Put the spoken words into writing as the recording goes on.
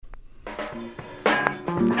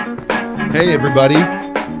Hey, everybody.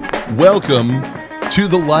 Welcome to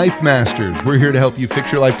the Life Masters. We're here to help you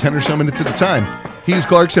fix your life 10 or so minutes at a time. He's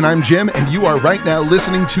Clarkson, I'm Jim, and you are right now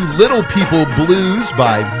listening to Little People Blues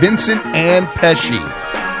by Vincent and Pesci.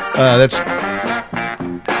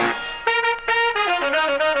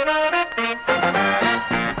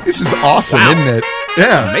 This is awesome, wow. Isn't it?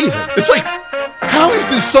 Yeah. Amazing. It's like, how is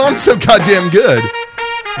this song so goddamn good?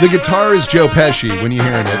 The guitar is Joe Pesci when you're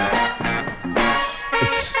hearing it.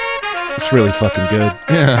 It's really fucking good.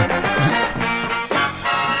 Yeah.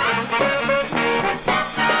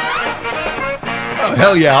 Oh,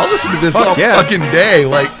 hell yeah. I'll listen to this all fucking day.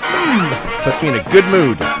 Like, puts me in a good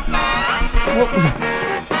mood. I'm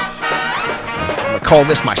going to call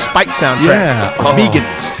this my Spike soundtrack. Yeah. For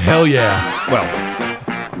vegans. Hell yeah. Well,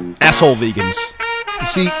 asshole vegans.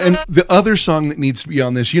 See, and the other song that needs to be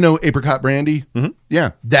on this, you know Apricot Brandy? Mm-hmm.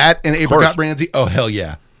 Yeah. That and Apricot Brandy. Oh, hell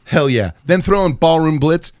yeah. Hell yeah. Then throw in Ballroom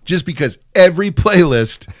Blitz just because every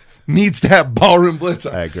playlist needs to have Ballroom Blitz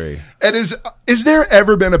on. I agree. And is there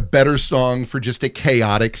ever been a better song for just a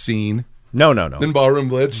chaotic scene? No. Than Ballroom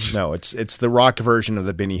Blitz? No, it's the rock version of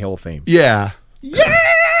the Benny Hill theme. Yeah.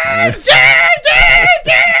 Yeah.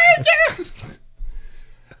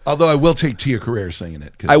 Although I will take Tia Carrere singing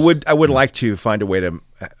it. I would like to find a way to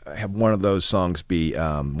have one of those songs be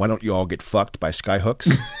Why Don't You All Get Fucked by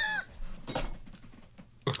Skyhooks.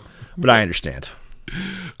 But I understand.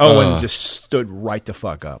 Owen just stood right the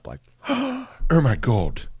fuck up like, oh my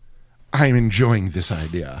God, I'm enjoying this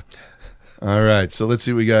idea. All right, so let's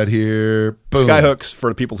see what we got here. Boom. Skyhooks, for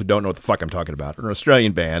the people who don't know what the fuck I'm talking about, are an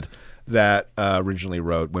Australian band that originally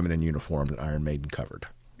wrote Women in Uniform that Iron Maiden covered.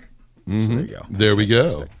 Mm-hmm. So there you go. There we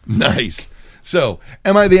go. Nice. So,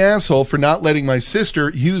 am I the asshole for not letting my sister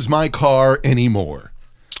use my car anymore?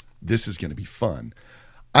 This is going to be fun.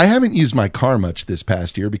 I haven't used my car much this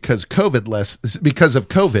past year because of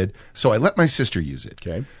COVID, so I let my sister use it.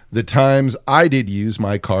 Okay. The times I did use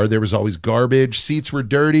my car, there was always garbage, seats were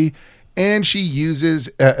dirty, and she uses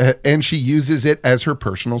it as her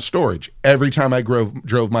personal storage. Every time I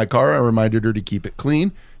drove my car, I reminded her to keep it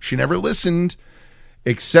clean. She never listened,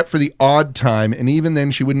 except for the odd time, and even then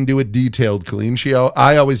she wouldn't do a detailed clean.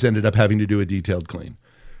 I always ended up having to do a detailed clean.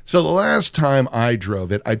 So the last time I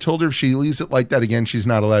drove it, I told her if she leaves it like that again, she's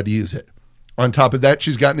not allowed to use it. On top of that,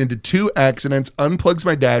 she's gotten into 2 accidents, unplugs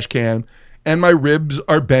my dash cam, and my ribs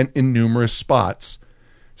are bent in numerous spots,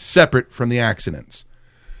 separate from the accidents.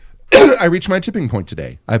 I reached my tipping point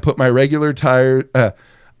today. I put my regular tires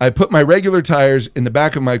in the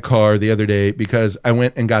back of my car the other day because I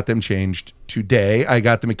went and got them changed today. I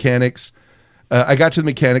got to the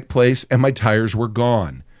mechanic place and my tires were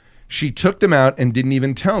gone. She took them out and didn't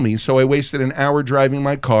even tell me, so I wasted an hour driving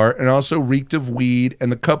my car and also reeked of weed, and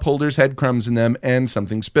the cup holders had crumbs in them and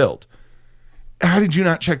something spilled. How did you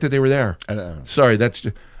not check that they were there? I don't know. Sorry,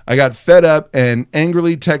 I got fed up and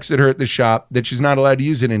angrily texted her at the shop that she's not allowed to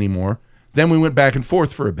use it anymore. Then we went back and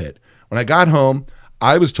forth for a bit. When I got home,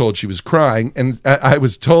 I was told she was crying, and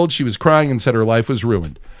said her life was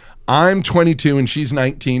ruined. I'm 22 and she's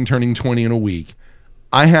 19, turning 20 in a week.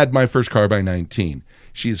 I had my first car by 19.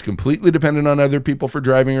 She is completely dependent on other people for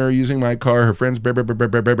driving her or using my car. Her friends, Am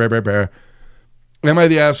I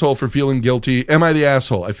the asshole for feeling guilty? Am I the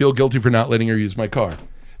asshole? I feel guilty for not letting her use my car.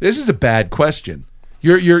 This is a bad question.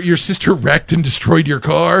 Your sister wrecked and destroyed your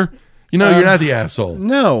car? You know, you're not the asshole.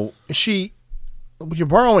 No, you're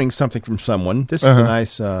borrowing something from someone. This is a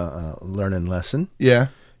nice learning lesson. Yeah.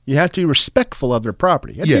 You have to be respectful of their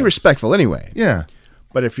property. You have to be respectful anyway. Yeah.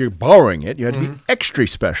 But if you're borrowing it, you have to be extra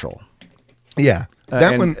special. Yeah.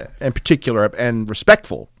 And particular and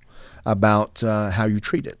respectful about how you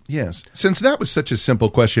treat it. Yes. Since that was such a simple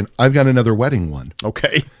question, I've got another wedding one.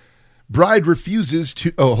 Okay. Bride refuses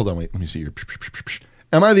to... Oh, hold on. Wait. Let me see your...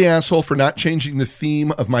 Am I the asshole for not changing the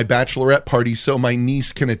theme of my bachelorette party so my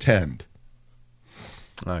niece can attend?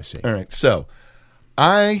 I see. All right. So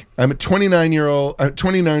I'm a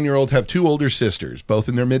 29-year-old, have 2 older sisters, both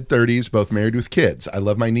in their mid-30s, both married with kids. I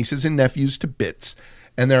love my nieces and nephews to bits.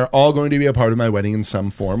 And they're all going to be a part of my wedding in some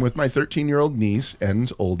form, with my 13-year-old niece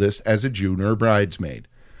and oldest as a junior bridesmaid.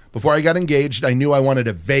 Before I got engaged, I knew I wanted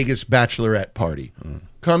a Vegas bachelorette party.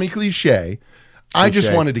 Call me cliche. I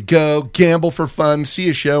just wanted to go, gamble for fun, see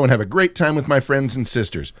a show, and have a great time with my friends and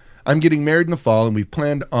sisters. I'm getting married in the fall, and we've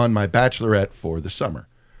planned on my bachelorette for the summer.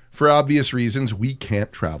 For obvious reasons, we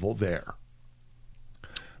can't travel there.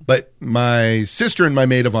 But my sister and my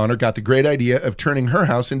maid of honor got the great idea of turning her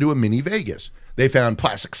house into a mini Vegas. They found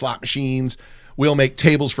plastic slot machines. We'll make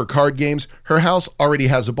tables for card games. Her house already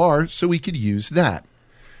has a bar, so we could use that.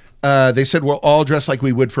 They said we'll all dress like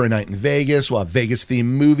we would for a night in Vegas. We'll have Vegas-themed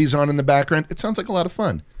movies on in the background. It sounds like a lot of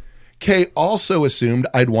fun. Kay also assumed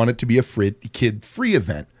I'd want it to be a kid-free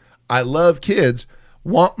event. I love kids,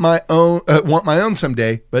 want my own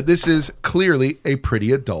someday, but this is clearly a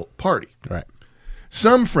pretty adult party. Right.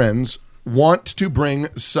 Some friends want to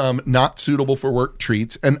bring some not suitable for work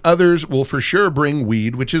treats, and others will for sure bring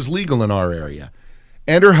weed, which is legal in our area.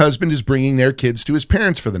 And her husband is bringing their kids to his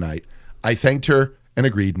parents for the night. I thanked her and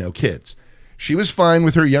agreed no kids. She was fine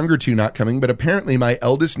with her younger two not coming, but apparently my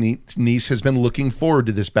eldest niece has been looking forward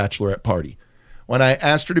to this bachelorette party. When I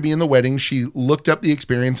asked her to be in the wedding, she looked up the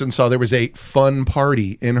experience and saw there was a fun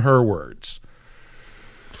party, in her words.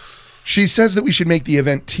 She says that we should make the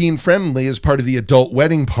event teen-friendly as part of the adult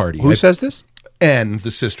wedding party. Who says this? And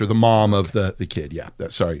the sister, the mom of the kid. Yeah,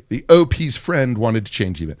 sorry. The OP's friend wanted to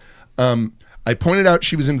change the event. I pointed out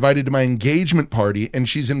she was invited to my engagement party, and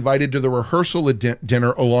she's invited to the rehearsal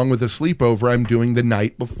dinner along with a sleepover I'm doing the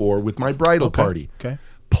night before with my bridal party. Okay.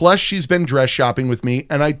 Plus, she's been dress shopping with me,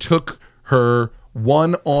 and I took her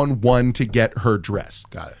one-on-one to get her dress.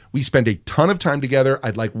 Got it. We spend a ton of time together.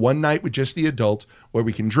 I'd like one night with just the adults where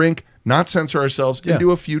we can drink, not censor ourselves, and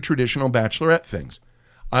do a few traditional bachelorette things.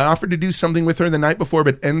 I offered to do something with her the night before,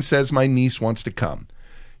 but N says my niece wants to come.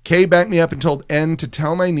 Kay backed me up and told N to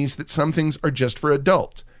tell my niece that some things are just for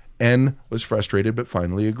adults. N was frustrated, but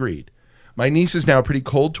finally agreed. My niece is now pretty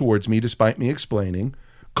cold towards me, despite me explaining.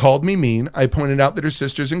 Called me mean. I pointed out that her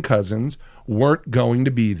sisters and cousins weren't going to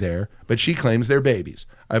be there, but she claims they're babies.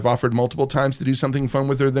 I've offered multiple times to do something fun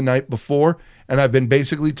with her the night before, and I've been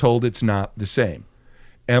basically told it's not the same.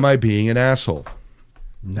 Am I being an asshole?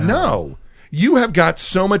 No. You have got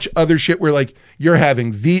so much other shit where, like, you're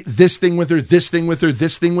having this thing with her, this thing with her,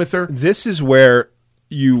 this thing with her. This is where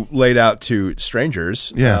you laid out to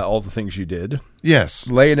strangers all the things you did. Yes.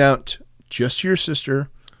 Lay it out just to your sister,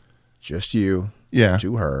 just you,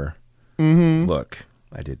 to her. Mm-hmm. Look,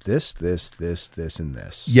 I did this, and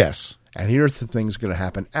this. Yes. And here are the things going to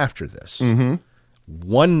happen after this. Mm-hmm.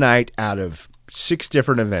 One night out of 6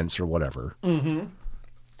 different events or whatever. Mm-hmm.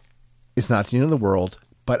 It's not the end of the world.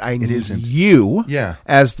 But I need isn't. you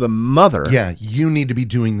as the mother. Yeah, you need to be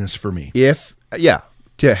doing this for me.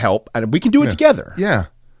 To help. And we can do it together. Yeah.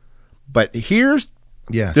 But here's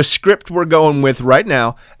the script we're going with right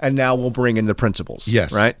now, and now we'll bring in the principles.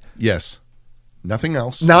 Yes. Right? Yes. Nothing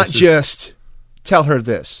else. Not just tell her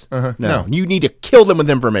this. No. You need to kill them with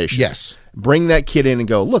information. Yes. Bring that kid in and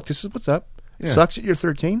go, look, this is what's up. It sucks that you're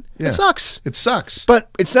 13. Yeah. It sucks. It sucks.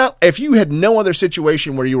 But it's not, if you had no other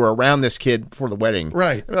situation where you were around this kid for the wedding.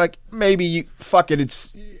 Right. You're like, maybe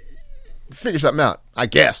it's figure something out, I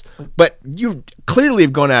guess. But you clearly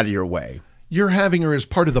have gone out of your way. You're having her as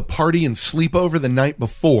part of the party and sleepover the night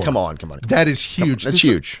before. Come on. That is huge. That's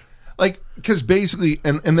huge. Like, because basically,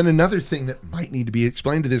 and then another thing that might need to be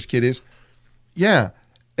explained to this kid is,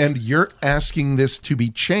 and you're asking this to be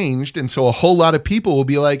changed, and so a whole lot of people will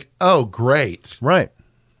be like, oh, great. Right.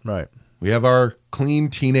 We have our clean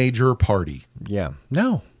teenager party. Yeah.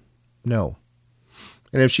 No. And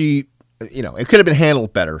if she, it could have been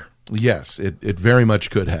handled better. Yes, it very much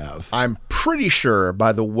could have. I'm pretty sure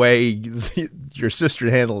by the way your sister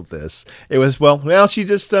handled this, it was, she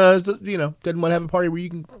just, didn't want to have a party where you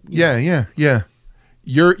can. Yeah.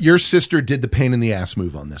 Your sister did the pain in the ass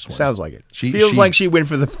move on this one. Sounds like it. She feels like she went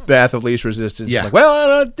for the path of least resistance. Yeah. Like, I don't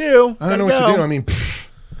know what to do. I don't know what to do. I mean,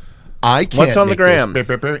 I can't. What's on the gram?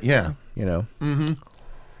 Yeah. Mm-hmm.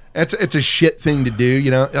 It's a shit thing to do,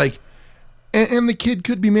 like, and the kid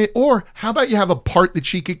could be made, or how about you have a part that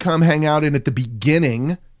she could come hang out in at the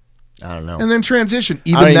beginning? I don't know. And then transition.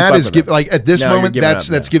 Even that is, like, at this moment,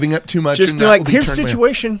 that's giving up too much. Just be like, here's the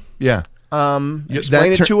situation. Yeah.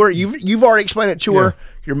 Explain it to her. You've already explained it to her.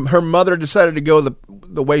 Her mother decided to go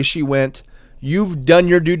the way she went. You've done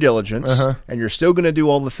your due diligence, and you're still going to do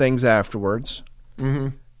all the things afterwards. Mm-hmm.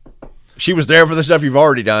 She was there for the stuff you've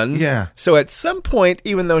already done. Yeah. So at some point,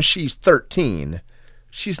 even though she's 13,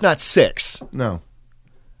 she's not 6. No.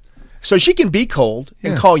 So she can be cold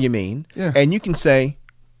and call you mean, and you can say,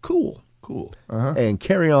 cool, and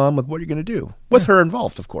carry on with what you're going to do with her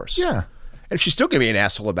involved, of course. Yeah. And if she's still going to be an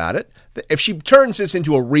asshole about it, if she turns this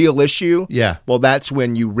into a real issue, well, that's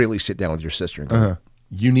when you really sit down with your sister and go,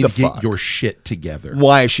 you need to get your shit together.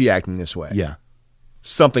 Why is she acting this way? Yeah.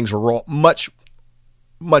 Something's wrong, much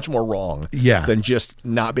more wrong than just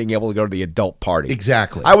not being able to go to the adult party.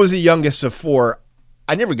 Exactly. I was the youngest of 4.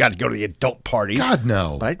 I never got to go to the adult parties. God,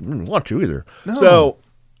 no. But I didn't want to either. No. So,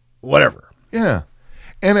 whatever. Yeah.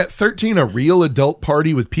 And at 13, a real adult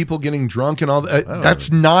party with people getting drunk and all that,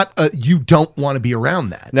 that's not, you don't want to be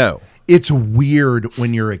around that. No. It's weird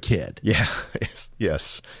when you're a kid. Yeah.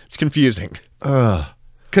 Yes. It's confusing.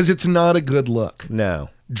 Because it's not a good look. No.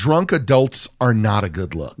 drunk adults are not a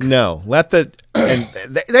good look. No, and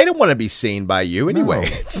they don't want to be seen by you anyway.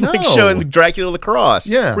 It's like showing the Dracula the Cross.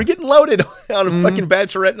 Yeah. We're getting loaded on a fucking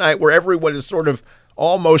bachelorette night where everyone is sort of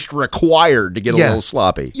almost required to get a little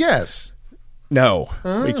sloppy. Yes. No,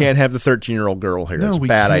 we can't have the 13-year-old girl here. It's a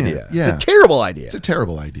bad idea. Yeah. It's a terrible idea. It's a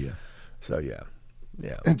terrible idea. So, yeah.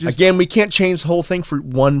 Again, we can't change the whole thing for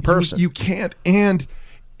one person. You can't. And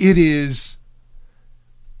it is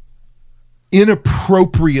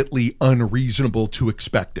inappropriately unreasonable to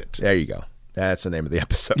expect it. There you go. That's the name of the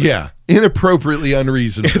episode. Yeah. Inappropriately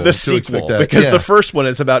unreasonable the sequel, because the first one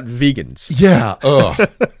is about vegans. Yeah. Oh,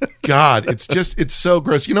 God. It's so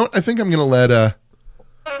gross. You know what? I think I'm going to let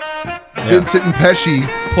Vincent and Pesci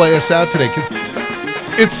play us out today, because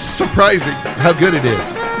it's surprising how good it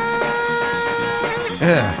is.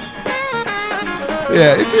 Yeah.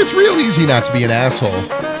 Yeah, it's real easy not to be an asshole.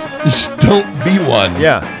 Just don't be one.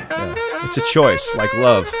 Yeah. It's a choice, like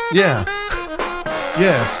love. Yeah.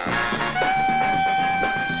 Yes.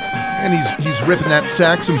 And he's ripping that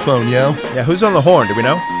saxophone, yo. Yeah, who's on the horn? Do we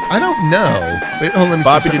know? I don't know. Wait, let me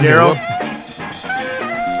Bobby see De Niro?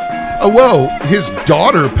 Oh, whoa. His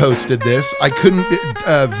daughter posted this.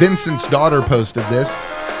 Vincent's daughter posted this.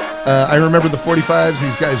 I remember the 45s,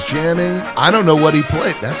 these guys jamming. I don't know what he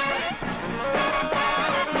played.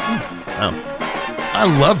 I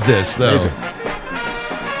love this, though. Amazing.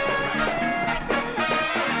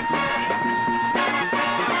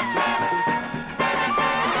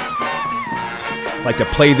 Like to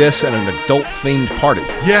play this at an adult-themed party.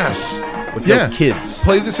 Yes. With no kids.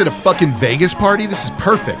 Play this at a fucking Vegas party? This is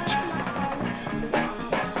perfect.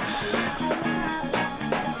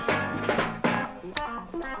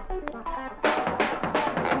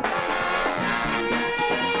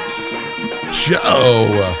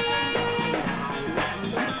 Joe.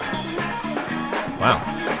 Wow.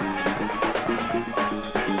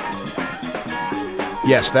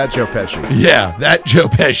 Yes, that Joe Pesci. Yeah, that Joe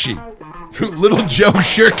Pesci. Little Joe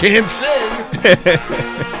sure can sing.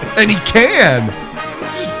 And he can.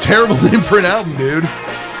 Just a terrible name for an album, dude.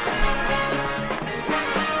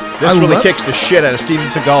 This really kicks the shit out of Steven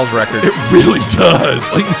Seagal's record. It really does.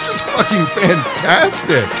 Like, this is fucking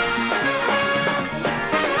fantastic.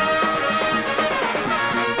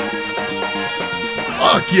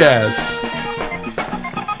 Fuck yes.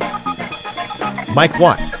 Mike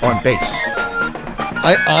Watt on bass.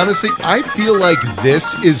 I feel like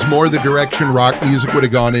this is more the direction rock music would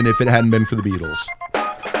have gone in if it hadn't been for the Beatles.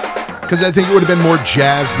 Because I think it would have been more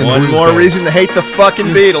jazz than blues. One more reason to hate the fucking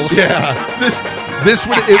Beatles. Yeah. This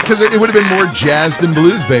would, because it would have been more jazz than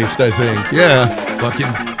blues based, I think. Yeah. Fucking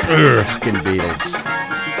Beatles.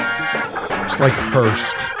 Just like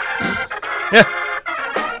Hearst. Yeah.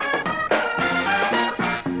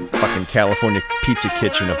 Fucking California Pizza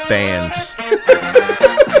Kitchen of bands.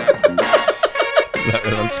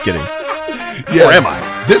 I'm just kidding. Yeah, or am I?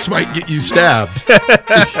 This might get you stabbed.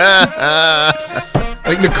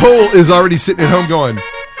 Like Nicole is already sitting at home going,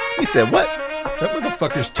 he said, what? That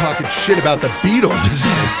motherfucker's talking shit about the Beatles, isn't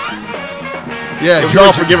it? Yeah, it was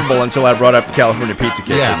all forgivable until I brought up the California Pizza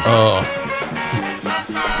Kitchen. Yeah. Oh.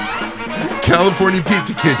 California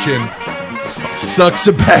Pizza Kitchen sucks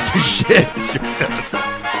a bag of shit. It does.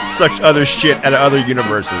 Sucks other shit out of other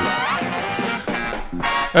universes.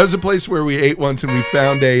 That was a place where we ate once, and we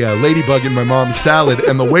found a ladybug in my mom's salad,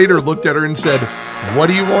 and the waiter looked at her and said, "What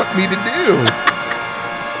do you want me to do?"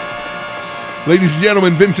 Ladies and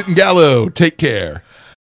gentlemen, Vincent and Gallo, take care.